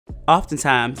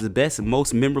Oftentimes, the best and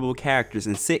most memorable characters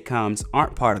in sitcoms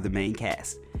aren't part of the main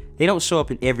cast. They don't show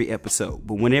up in every episode,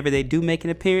 but whenever they do make an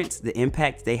appearance, the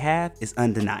impact they have is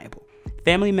undeniable.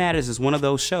 Family Matters is one of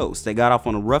those shows that got off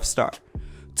on a rough start.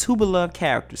 Two beloved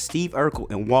characters, Steve Urkel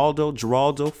and Waldo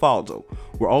Faldo,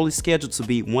 were only scheduled to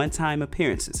be one-time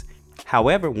appearances.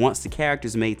 However, once the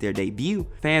characters made their debut,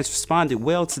 fans responded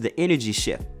well to the energy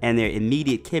shift and their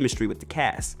immediate chemistry with the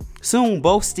cast. Soon,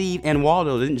 both Steve and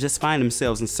Waldo didn't just find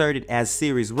themselves inserted as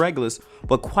series regulars,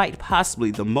 but quite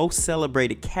possibly the most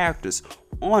celebrated characters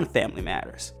on Family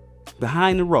Matters.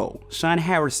 Behind the role, Sean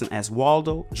Harrison as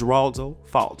Waldo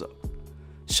Faldo.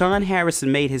 Sean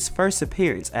Harrison made his first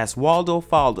appearance as Waldo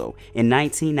Faldo in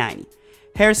 1990.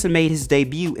 Harrison made his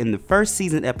debut in the first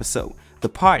season episode, The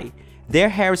Party. There,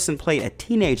 Harrison played a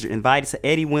teenager invited to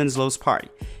Eddie Winslow's party.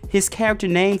 His character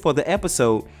name for the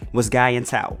episode was Guy in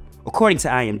Towel, according to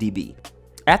IMDb.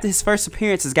 After his first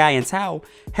appearance as Guy in Towel,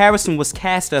 Harrison was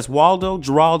cast as Waldo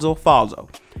Faldo.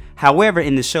 However,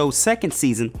 in the show's second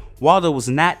season, Waldo was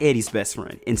not Eddie's best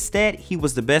friend. Instead, he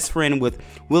was the best friend with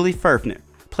Willie Furfner,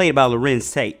 played by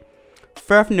Lorenz Tate.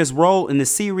 Furfner's role in the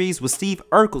series was Steve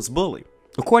Urkel's bully.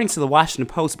 According to the Washington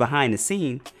Post behind the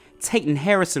scene, Tate and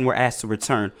Harrison were asked to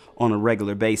return on a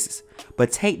regular basis,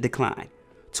 but Tate declined.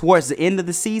 Towards the end of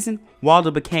the season, Waldo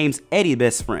became Eddie's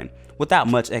best friend, without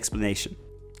much explanation.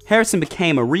 Harrison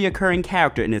became a reoccurring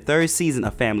character in the third season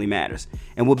of Family Matters,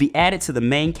 and will be added to the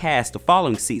main cast the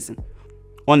following season.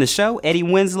 On the show, Eddie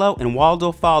Winslow and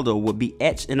Waldo Faldo would be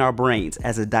etched in our brains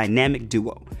as a dynamic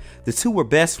duo. The two were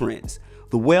best friends.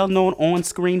 The well-known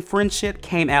on-screen friendship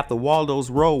came after Waldo's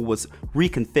role was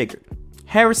reconfigured.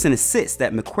 Harrison insists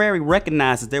that McQuarrie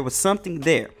recognized that there was something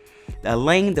there, a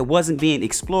lane that wasn't being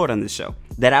explored on the show,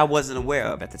 that I wasn't aware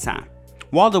of at the time.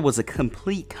 Waldo was a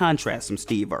complete contrast from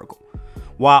Steve Urkel.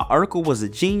 While Urkel was a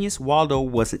genius, Waldo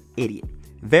was an idiot.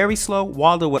 Very slow,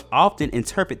 Waldo would often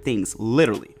interpret things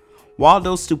literally.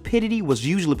 Waldo's stupidity was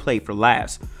usually played for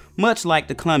laughs, much like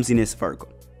the clumsiness of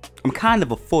Urkel. I'm kind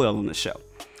of a foil on the show.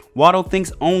 Waldo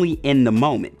thinks only in the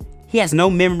moment. He has no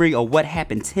memory of what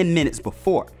happened 10 minutes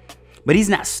before. But he's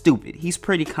not stupid, he's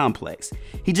pretty complex.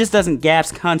 He just doesn't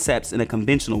grasp concepts in a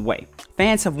conventional way.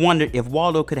 Fans have wondered if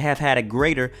Waldo could have had a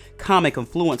greater comic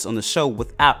influence on the show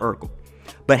without Urkel.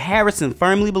 But Harrison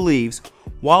firmly believes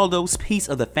Waldo's piece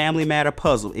of the Family Matter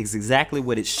puzzle is exactly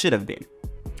what it should have been.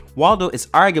 Waldo is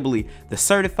arguably the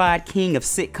certified king of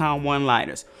sitcom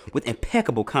one-liners, with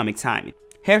impeccable comic timing.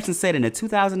 Harrison said in a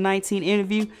 2019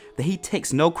 interview that he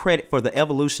takes no credit for the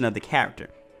evolution of the character.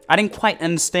 I didn't quite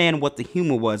understand what the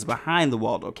humor was behind the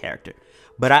Waldo character,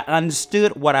 but I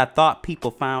understood what I thought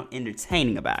people found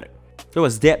entertaining about it. There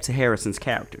was depth to Harrison's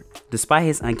character. Despite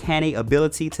his uncanny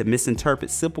ability to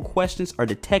misinterpret simple questions or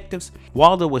detectives,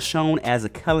 Waldo was shown as a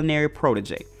culinary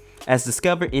protege, as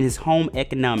discovered in his home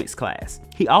economics class.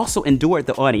 He also endured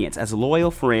the audience as a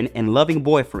loyal friend and loving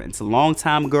boyfriend to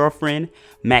longtime girlfriend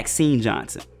Maxine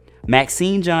Johnson.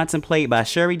 Maxine Johnson, played by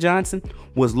Sherry Johnson,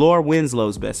 was Laura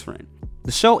Winslow's best friend.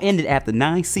 The show ended after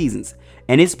 9 seasons,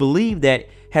 and it's believed that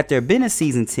had there been a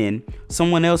season 10,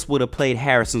 someone else would have played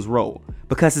Harrison's role,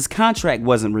 because his contract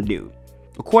wasn't renewed.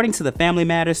 According to the Family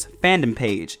Matters fandom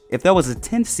page, if there was a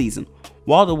 10th season,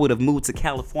 Waldo would have moved to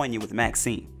California with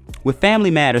Maxine. With Family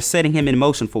Matters setting him in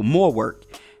motion for more work,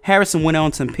 Harrison went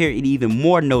on to appear in even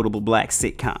more notable black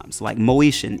sitcoms like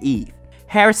Moesha and Eve.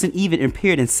 Harrison even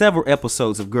appeared in several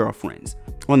episodes of Girlfriends.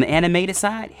 On the animated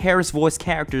side, Harris voiced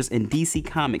characters in DC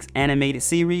Comics animated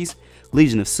series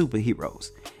Legion of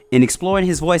Superheroes. In exploring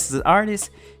his voice as an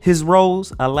artist, his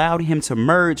roles allowed him to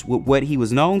merge with what he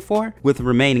was known for with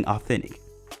remaining authentic.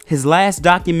 His last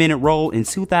documented role in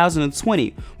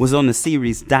 2020 was on the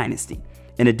series Dynasty.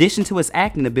 In addition to his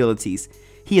acting abilities,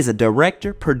 he is a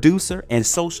director, producer, and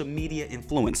social media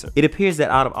influencer. It appears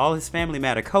that out of all his Family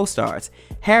Matter co-stars,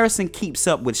 Harrison keeps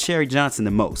up with Sherry Johnson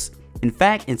the most. In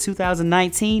fact, in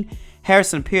 2019,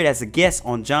 Harrison appeared as a guest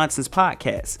on Johnson's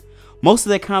podcast. Most of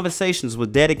their conversations were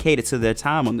dedicated to their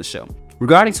time on the show.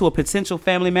 Regarding to a potential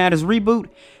Family Matters reboot,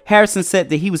 Harrison said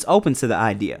that he was open to the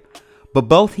idea, but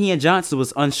both he and Johnson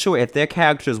was unsure if their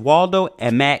characters Waldo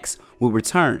and Max would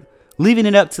return, leaving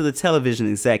it up to the television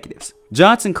executives.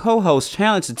 Johnson co-host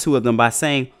challenged the two of them by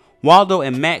saying Waldo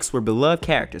and Max were beloved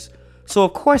characters, so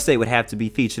of course they would have to be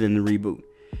featured in the reboot.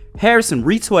 Harrison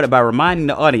retorted by reminding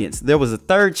the audience there was a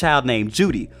third child named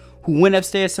Judy who went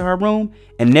upstairs to her room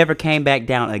and never came back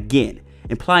down again,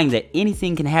 implying that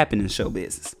anything can happen in show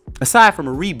business. Aside from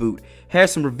a reboot,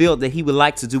 Harrison revealed that he would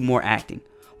like to do more acting.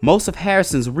 Most of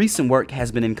Harrison's recent work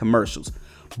has been in commercials,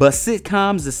 but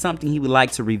sitcoms is something he would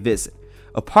like to revisit.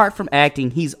 Apart from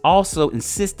acting, he's also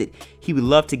insisted he would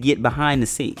love to get behind the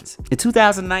scenes. In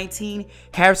 2019,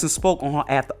 Harrison spoke on how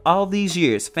after all these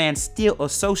years, fans still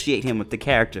associate him with the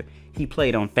character he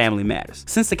played on Family Matters.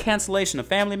 Since the cancellation of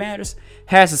Family Matters,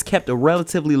 Harris has kept a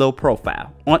relatively low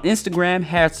profile. On Instagram,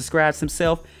 Harris describes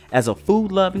himself as a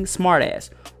food-loving smartass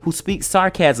who speaks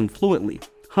sarcasm fluently,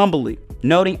 humbly,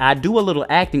 noting, "I do a little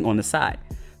acting on the side."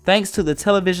 Thanks to the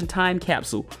television time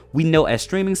capsule we know as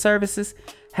streaming services,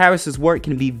 Harris's work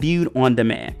can be viewed on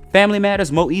demand. Family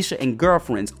Matters, Moesha, and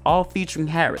Girlfriends, all featuring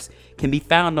Harris, can be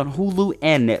found on Hulu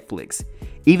and Netflix.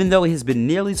 Even though it has been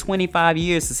nearly 25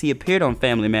 years since he appeared on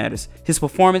Family Matters, his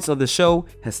performance of the show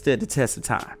has stood the test of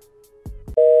time.